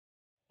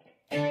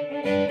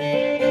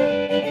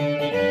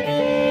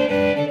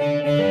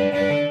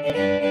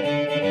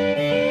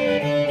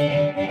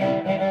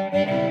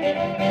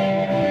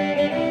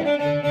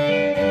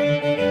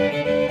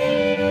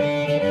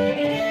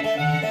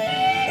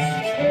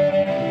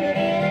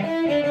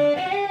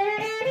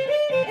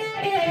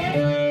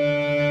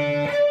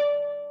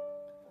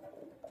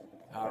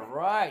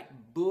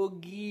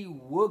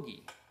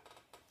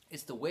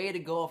it's the way to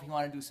go if you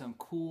want to do some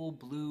cool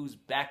blues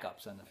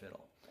backups on the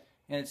fiddle.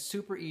 And it's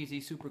super easy,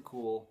 super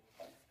cool,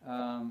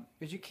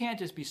 because you can't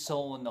just be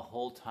soloing the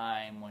whole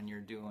time when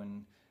you're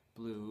doing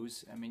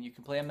blues. I mean, you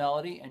can play a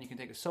melody and you can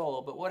take a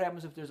solo, but what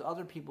happens if there's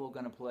other people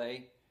going to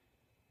play?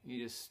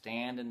 You just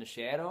stand in the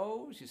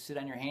shadows, you sit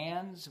on your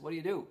hands, what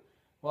do?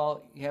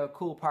 Well, you have a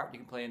cool part you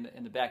can play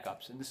in the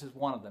backups, and this is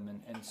one of them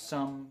in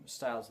some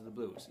styles of the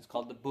blues. It's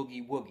called the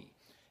Boogie Woogie.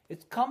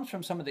 It comes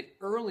from some of the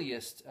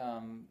earliest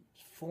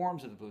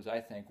forms of the blues,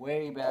 I think,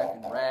 way back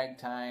in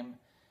ragtime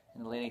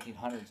in the late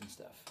 1800s and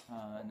stuff,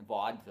 and the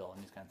vaudeville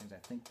and these kind of things. I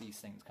think these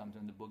things come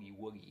from the Boogie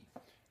Woogie.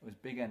 It was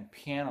big on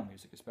piano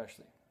music,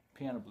 especially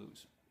piano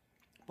blues.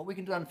 But we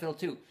can do it on fiddle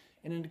too.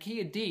 And in the key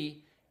of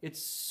D,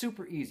 it's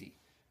super easy.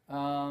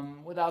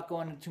 Without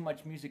going into too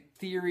much music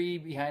theory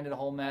behind it, a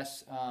whole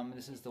mess.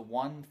 This is the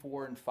 1,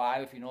 4, and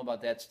 5, if you know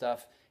about that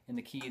stuff, in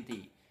the key of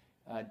D.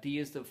 D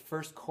is the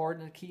first chord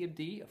in the key of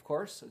D, of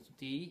course. So it's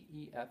D,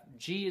 E, F.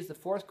 G is the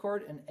fourth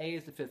chord, and A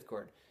is the fifth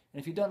chord.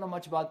 And if you don't know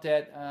much about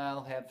that,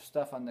 I'll have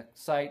stuff on the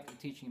site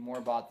teaching you more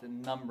about the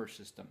number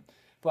system.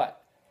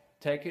 But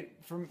take it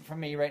from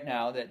me right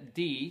now that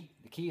D,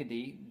 the key of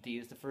D, D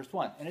is the first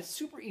one. And it's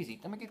super easy.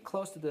 Let me get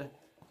close to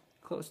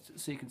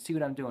so you can see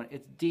what I'm doing.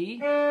 It's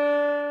D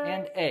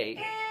and A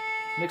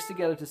mixed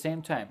together at the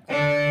same time. So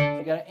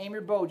you gotta aim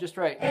your bow just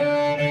right.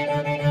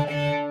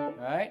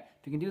 Alright?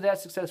 If you can do that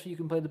successfully, you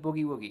can play the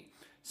Boogie Woogie.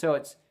 So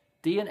it's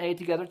D and A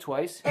together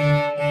twice,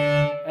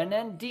 and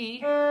then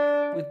D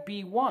with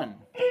B1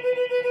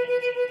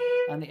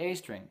 on the A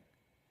string.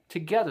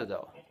 Together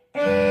though.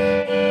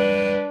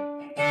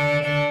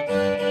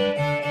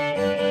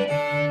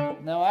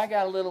 Now I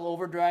got a little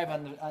overdrive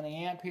on the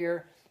amp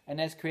here, and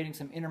that's creating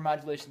some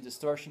intermodulation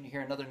distortion. You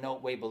hear another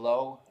note way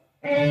below.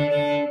 Bah,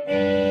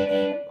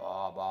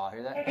 bah,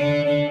 hear that?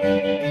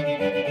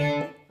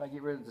 If I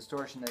get rid of the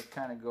distortion, that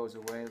kind of goes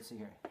away. Let's see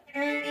here.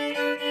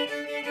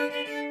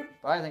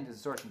 But I think the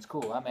distortion's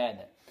cool. I'm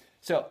adding it.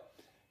 So,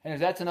 anyways,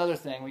 that's another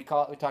thing. We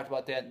talked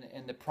about that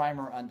in the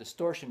primer on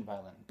distortion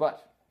violin.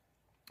 But,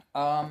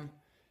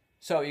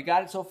 so you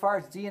got it so far.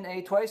 It's D and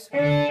A twice.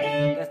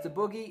 That's the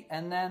boogie.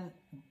 And then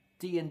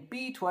D and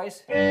B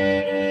twice.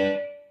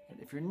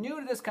 If you're new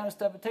to this kind of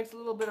stuff, it takes a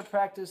little bit of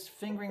practice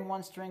fingering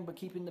one string but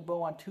keeping the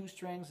bow on two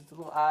strings. It's a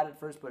little odd at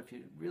first, but if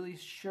you're really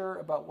sure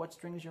about what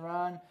strings you're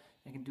on,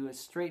 you can do a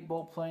straight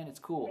bow playing. It's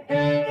cool.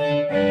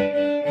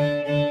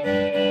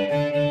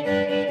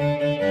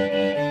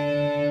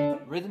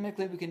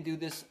 Rhythmically, we can do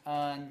this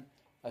on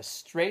a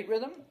straight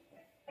rhythm.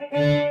 1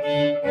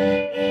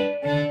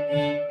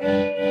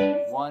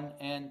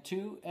 and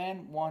 2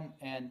 and 1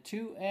 and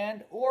 2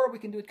 and, or we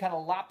can do it kind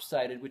of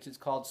lopsided, which is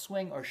called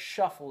swing or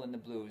shuffle in the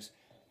blues.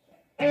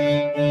 It's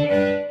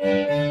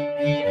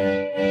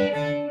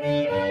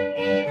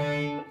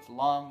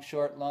long,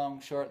 short, long,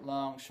 short,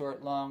 long,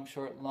 short, long,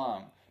 short,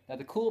 long. Now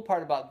the cool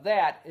part about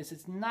that is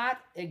it's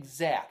not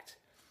exact.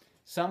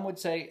 Some would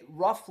say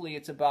roughly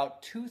it's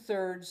about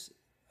 2/3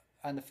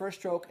 on the first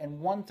stroke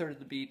and 1/3 of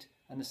the beat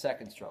on the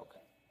second stroke.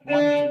 1, 2.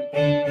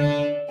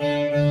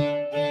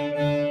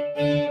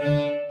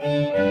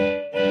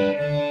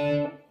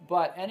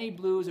 But any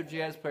blues or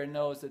jazz player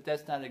knows that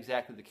that's not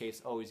exactly the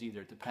case always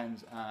either. It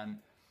depends on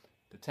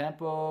the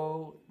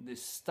tempo, the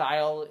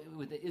style,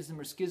 with the ism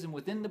or schism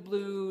within the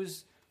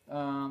blues,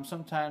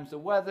 sometimes the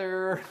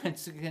weather.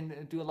 It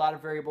can do a lot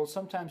of variables.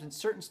 Sometimes in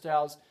certain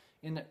styles,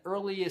 in the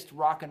earliest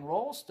rock and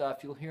roll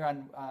stuff, you'll hear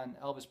on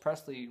Elvis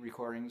Presley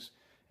recordings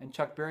and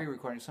Chuck Berry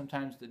recordings,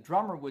 sometimes the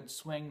drummer would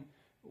swing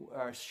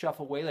or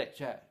shuffle way late.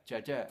 Cha, cha,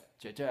 cha,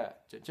 cha, cha,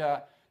 cha,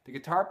 cha. The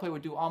guitar player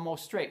would do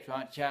almost straight.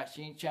 Cha, cha,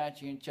 cha,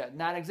 cha, cha.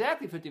 Not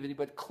exactly 50-50,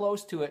 but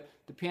close to it.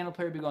 The piano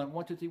player would be going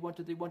 1, 2, 3, 1,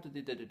 2, 3, 1, 2,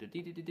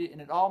 3, and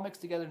it all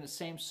mixed together in the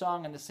same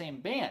song and the same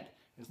band.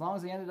 As long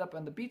as they ended up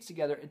on the beats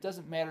together, it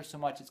doesn't matter so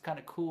much. It's kind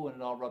of cool when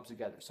it all rubs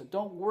together. So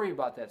don't worry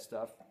about that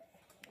stuff.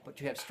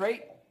 But you have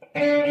straight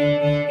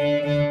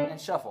and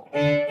shuffle.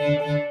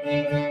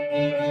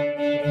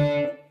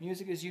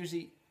 Music is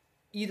usually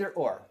either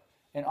or.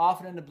 And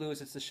often in the blues,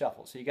 it's the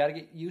shuffle. So you got to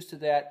get used to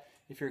that.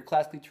 If you're a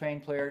classically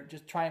trained player,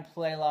 just try and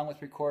play along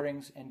with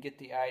recordings and get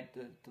the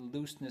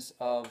looseness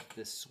of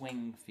the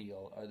swing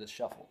feel or the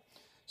shuffle.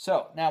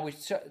 So now we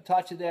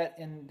taught you that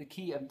in the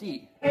key of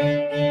D.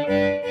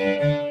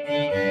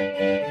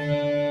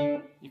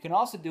 You can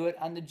also do it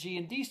on the G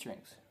and D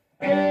strings.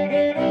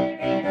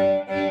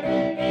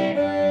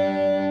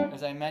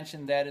 As I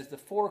mentioned, that is the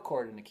 4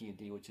 chord in the key of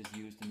D, which is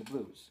used in the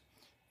blues.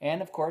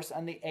 And of course,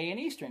 on the A and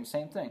E strings,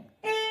 same thing.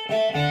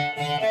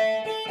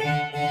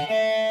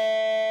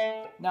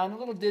 Now, in the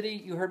little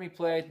ditty you heard me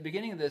play at the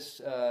beginning of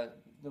this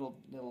little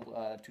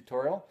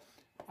tutorial,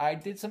 I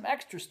did some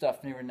extra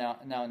stuff now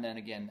and then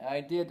again.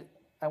 I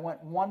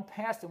went one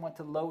past and went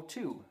to low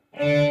 2.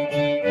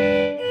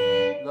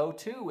 Low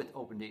 2 with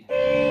open D.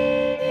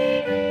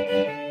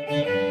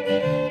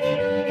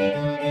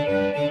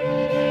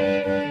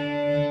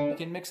 You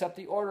can mix up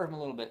the order of them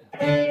a little bit.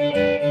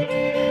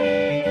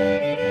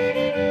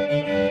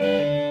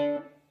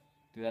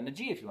 Do that on the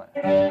G if you want.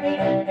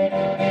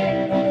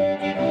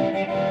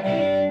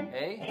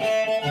 A.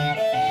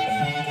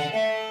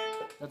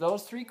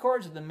 those 3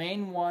 chords are the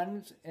main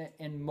ones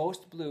in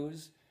most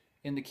blues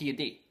in the key of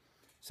D.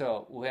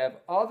 So we'll have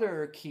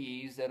other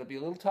keys that'll be a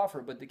little tougher,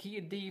 but the key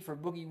of D for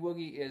Boogie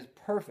Woogie is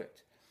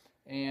perfect.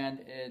 And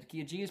the key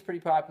of G is pretty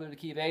popular, the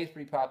key of A is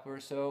pretty popular,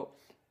 so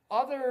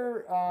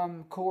other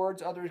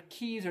chords, other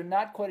keys are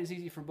not quite as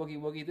easy for Boogie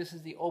Woogie. This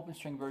is the open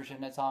string version,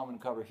 that's all I'm going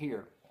to cover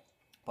here.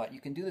 But you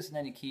can do this in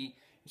any key,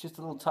 it's just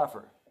a little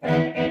tougher. Or,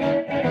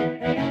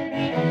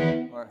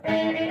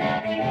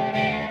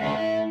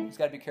 you just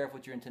got to be careful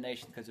with your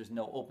intonation because there's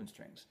no open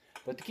strings.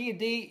 But the key of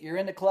D, you're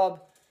in the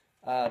club,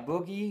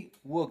 Boogie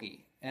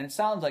Woogie. And it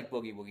sounds like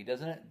Boogie Woogie,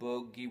 doesn't it?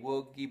 Boogie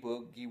Woogie,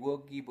 Boogie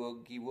Woogie,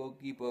 Boogie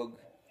Woogie, Boog.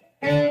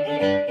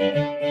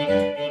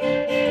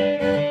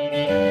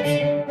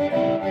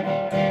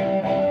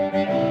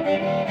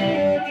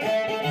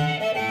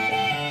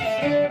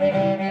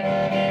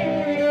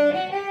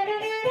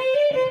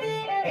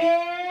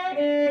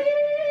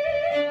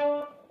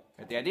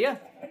 Got the idea?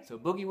 So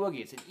Boogie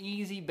Woogie, it's an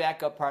easy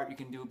backup part you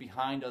can do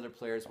behind other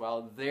players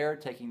while they're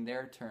taking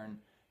their turn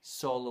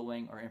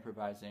soloing or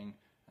improvising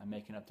and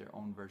making up their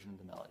own version of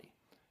the melody.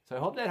 So I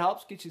hope that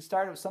helps, get you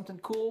started with something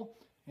cool.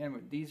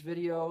 And this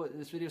video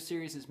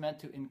series is meant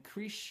to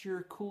increase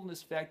your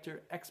coolness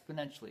factor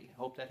exponentially.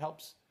 Hope that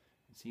helps,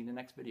 and see you in the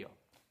next video.